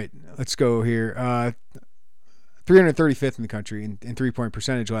 Let's go here. 335th in the country in 3-point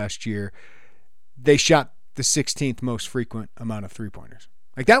percentage last year. They shot the 16th most frequent amount of three-pointers.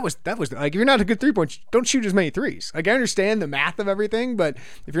 Like that was like, if you're not a good 3-point, don't shoot as many threes. Like, I understand the math of everything, but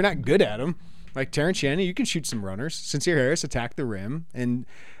if you're not good at them, like Terrence Shannon, you can shoot some runners. Sincere Harris attacked the rim, and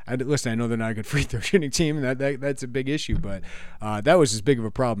I know they're not a good free throw shooting team, and that's a big issue, but that was as big of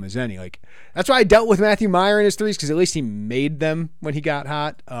a problem as any. Like, that's why I dealt with Matthew Meyer in his threes, because at least he made them when he got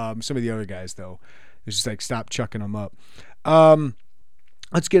hot. Some of the other guys, though, it was just like, stop chucking them up.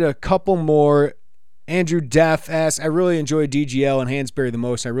 Let's get a couple more. Andrew Deff asks, I really enjoyed DGL and Hansberry the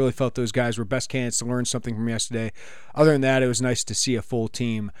most. I really felt those guys were best candidates to learn something from yesterday. Other than that, it was nice to see a full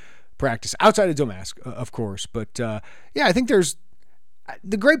team practice outside of Domask, of course. But I think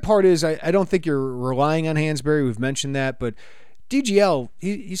the great part is I don't think you're relying on Hansberry. We've mentioned that, but DGL,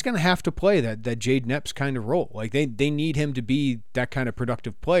 he's going to have to play that Jade Neps kind of role. Like, they need him to be that kind of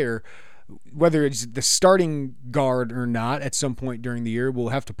productive player. Whether it's the starting guard or not at some point during the year will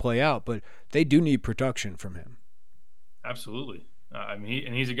have to play out, but they do need production from him. Absolutely.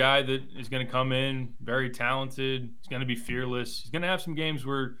 He's a guy that is going to come in very talented. He's going to be fearless. He's going to have some games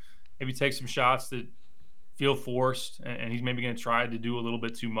where maybe take some shots that feel forced, and he's maybe going to try to do a little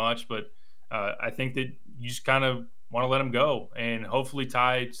bit too much. But I think that you just kind of want to let him go, and hopefully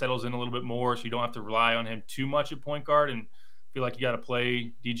Ty settles in a little bit more so you don't have to rely on him too much at point guard and feel like you got to play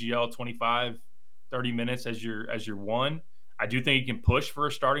DGL 25, 30 minutes as your one. I do think he can push for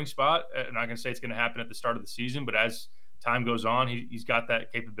a starting spot. I'm not going to say it's going to happen at the start of the season, but as time goes on, he's got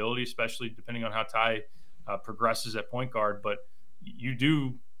that capability, especially depending on how Ty progresses at point guard. But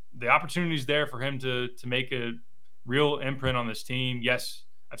the opportunity is there for him to make a real imprint on this team. Yes,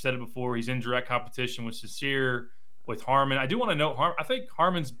 I've said it before. He's in direct competition with Sincere, with Harmon. I do want to note, I think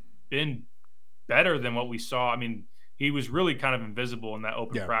Harmon's been better than what we saw. I mean, he was really kind of invisible in that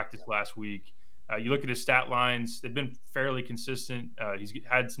open practice last week. You look at his stat lines, they've been fairly consistent. He's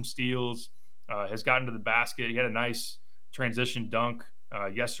had some steals, has gotten to the basket. He had a nice transition dunk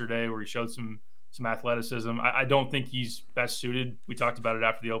yesterday where he showed some athleticism. I don't think he's best suited. We talked about it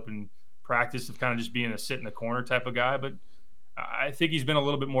after the open practice of kind of just being a sit in the corner type of guy, but I think he's been a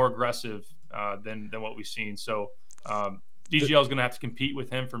little bit more aggressive than what we've seen. So DGL is going to have to compete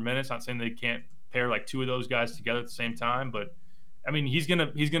with him for minutes. Not saying they can't pair like two of those guys together at the same time, but I mean, he's gonna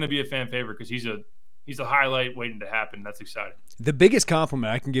be a fan favorite because he's a highlight waiting to happen. That's exciting. The biggest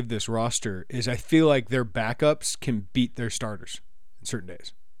compliment I can give this roster is I feel like their backups can beat their starters in certain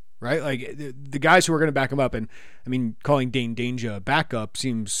days, right? Like the guys who are going to back them up, and I mean, calling Dane Danger a backup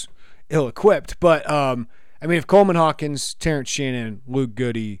seems ill-equipped, but if Coleman Hawkins, Terrence Shannon, Luke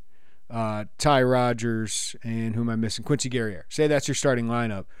Goody, Ty Rogers, and who am I missing? Quincy Guerriere. Say that's your starting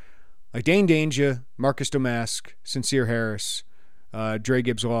lineup. Like Dane Danger, Marcus Domask, Sincere Harris, Dre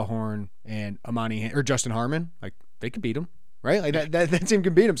Gibbs-Lawhorn, and Justin Harmon, like they could beat him, right? Like that team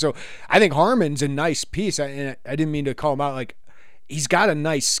can beat him. So I think Harmon's a nice piece. I didn't mean to call him out. Like, he's got a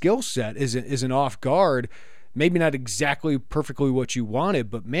nice skill set as an off guard. Maybe not exactly perfectly what you wanted,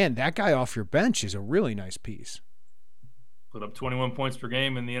 but man, that guy off your bench is a really nice piece. Put up 21 points per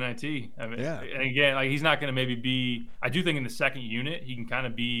game in the NIT. And again, like, he's not going to maybe be. I do think in the second unit he can kind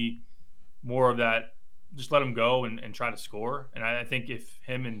of be more of that, just let him go and try to score. And I think if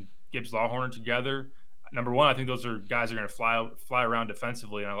him and Gibbs-Lawhorn are together, number one, I think those are guys that are going to fly around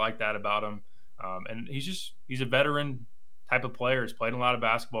defensively, and I like that about him. And he's a veteran type of player. He's played in a lot of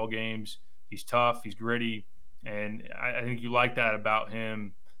basketball games. He's tough. He's gritty. And I think you like that about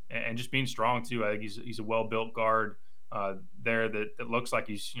him, and just being strong too. I think he's a well-built guard there that looks like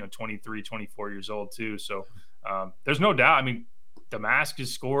he's 23, 24 years old too. So there's no doubt. I mean, Domask has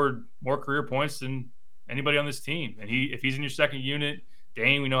scored more career points than anybody on this team. And if he's in your second unit,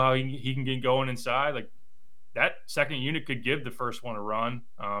 Dane, we know how he can get going inside. Like, that second unit could give the first one a run.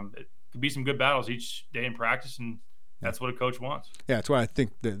 It could be some good battles each day in practice, and That's what a coach wants. Yeah, that's why I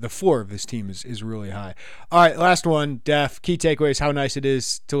think the floor of this team is really high. All right, last one, Def. Key takeaways, how nice it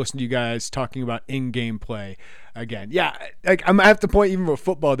is to listen to you guys talking about in-game play again. Yeah, like I'm at the point even with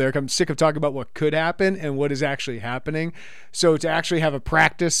football, Derek, I'm sick of talking about what could happen and what is actually happening. So to actually have a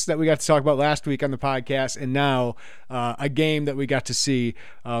practice that we got to talk about last week on the podcast, and now a game that we got to see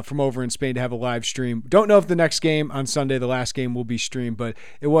from over in Spain, to have a live stream. Don't know if the next game on Sunday, the last game, will be streamed, but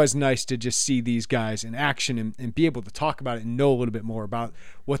it was nice to just see these guys in action and be able to talk about it and know a little bit more about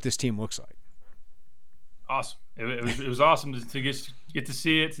what this team looks like. Awesome. It was awesome to get to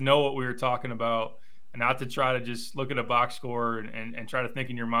see it, to know what we were talking about, and not to try to just look at a box score and try to think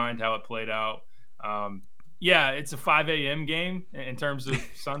in your mind how it played out. Yeah, it's a 5 a.m. game in terms of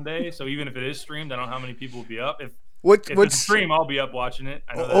Sunday, so even if it is streamed, I don't know how many people will be up. If it's a stream, I'll be up watching it.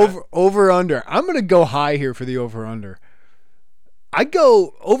 I know over under. I'm going to go high here for the over under. I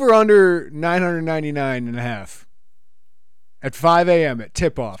go over under 999.5 at 5 a.m. at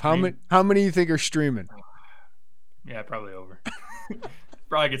tip off. How many do you think are streaming? Yeah, probably over.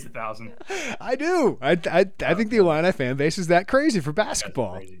 Probably gets 1,000. I do. I think the Illini fan base is that crazy for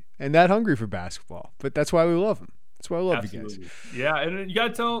basketball and that hungry for basketball. But that's why we love them. That's why I love you guys. Yeah, and you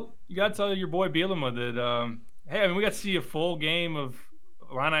gotta tell your boy Bielema that hey, I mean, we got to see a full game of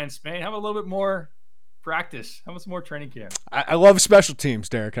Illini in Spain. Have a little bit more practice. How much more training camp? I love special teams,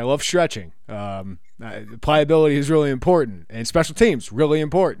 Derek. I love stretching. Pliability is really important, and special teams really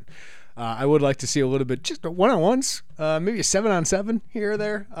important. I would like to see a little bit, just one-on-ones, maybe a 7-on-7 here or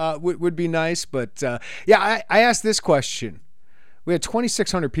there would be nice. But, yeah, I asked this question. We had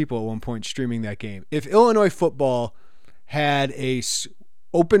 2,600 people at one point streaming that game. If Illinois football had a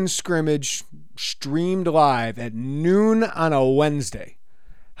open scrimmage streamed live at noon on a Wednesday,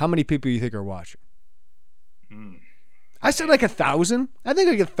 how many people do you think are watching? I said like 1,000. I think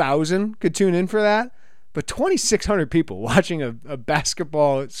like 1,000 could tune in for that. But 2,600 people watching a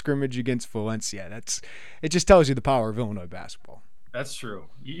basketball scrimmage against Valencia, it just tells you the power of Illinois basketball. That's true.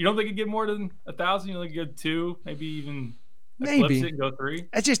 You don't think it'd get more than 1,000? You don't think it'd get 2, maybe even maybe it and go 3?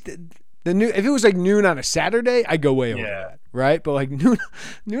 That's just if it was like noon on a Saturday, I'd go way over that, right? But like noon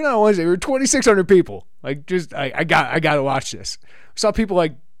on a Wednesday, we were 2,600 people. Like just I got to watch this. I saw people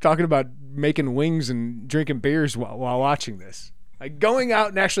like talking about making wings and drinking beers while watching this. Like going out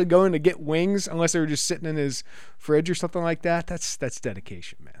and actually going to get wings, unless they were just sitting in his fridge or something like that, that's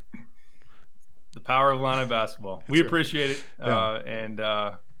dedication, man. The power of Illini basketball. We appreciate it, and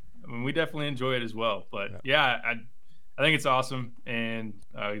I mean, we definitely enjoy it as well. But yeah, I think it's awesome, and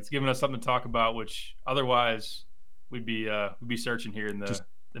it's giving us something to talk about, which otherwise we'd be searching here in the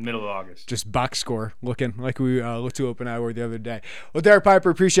middle of August. Just box score looking like we looked to Open Iowa the other day. Well, Derek Piper,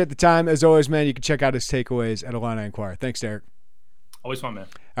 appreciate the time. As always, man, you can check out his takeaways at Illini Inquirer. Thanks, Derek. Always fun, man.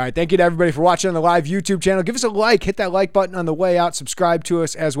 All right, thank you to everybody for watching on the live YouTube channel. Give us a like. Hit that like button on the way out. Subscribe to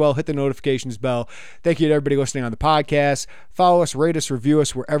us as well. Hit the notifications bell. Thank you to everybody listening on the podcast. Follow us, rate us, review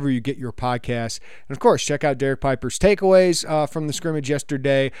us wherever you get your podcasts. And, of course, check out Derek Piper's takeaways from the scrimmage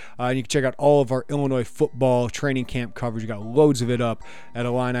yesterday. And you can check out all of our Illinois football training camp coverage. You got loads of it up at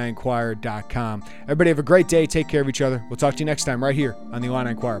IlliniInquirer.com. Everybody have a great day. Take care of each other. We'll talk to you next time right here on the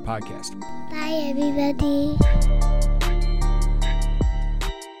Illini Inquirer podcast. Bye, everybody.